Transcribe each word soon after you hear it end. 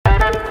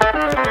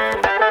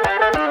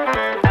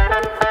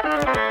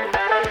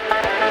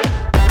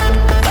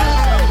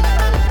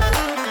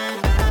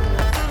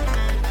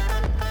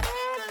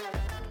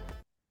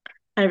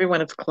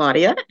everyone, it's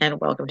Claudia,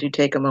 and welcome to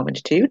Take a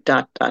Moment to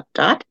dot dot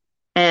dot.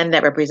 And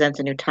that represents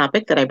a new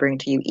topic that I bring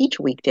to you each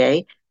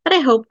weekday that I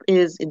hope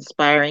is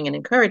inspiring and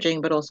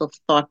encouraging, but also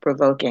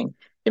thought-provoking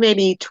to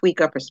maybe tweak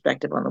our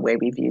perspective on the way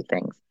we view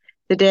things.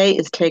 Today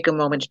is Take a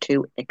Moment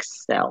to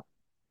Excel.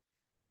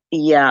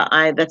 Yeah,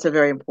 I that's a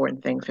very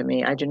important thing for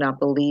me. I do not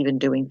believe in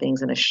doing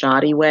things in a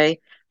shoddy way.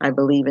 I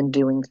believe in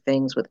doing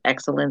things with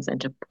excellence and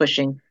to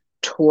pushing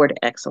toward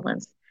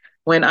excellence.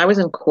 When I was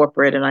in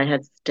corporate and I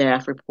had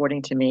staff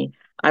reporting to me,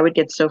 I would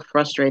get so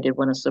frustrated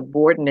when a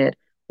subordinate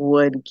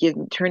would give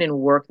turn in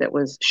work that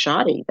was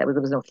shoddy, there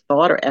was no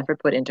thought or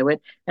effort put into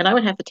it, and I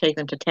would have to take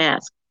them to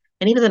task.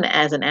 And even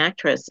as an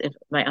actress, if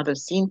my other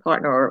scene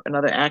partner or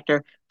another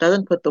actor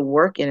doesn't put the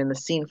work in and the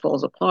scene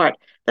falls apart,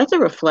 that's a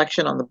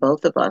reflection on the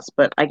both of us,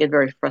 but I get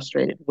very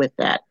frustrated with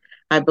that.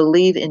 I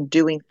believe in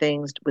doing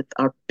things with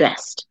our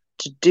best,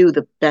 to do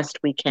the best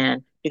we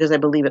can, because I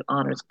believe it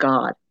honors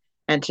God.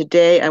 And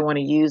today I want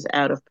to use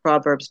out of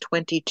Proverbs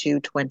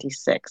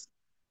 22:26.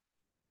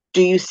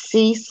 Do you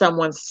see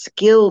someone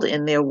skilled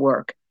in their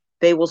work?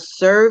 They will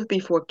serve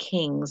before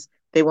kings.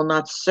 They will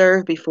not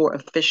serve before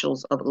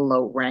officials of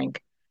low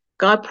rank.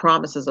 God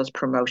promises us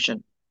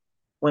promotion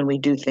when we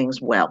do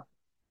things well.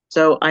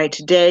 So I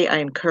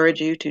encourage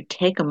you to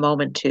take a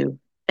moment to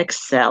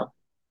excel.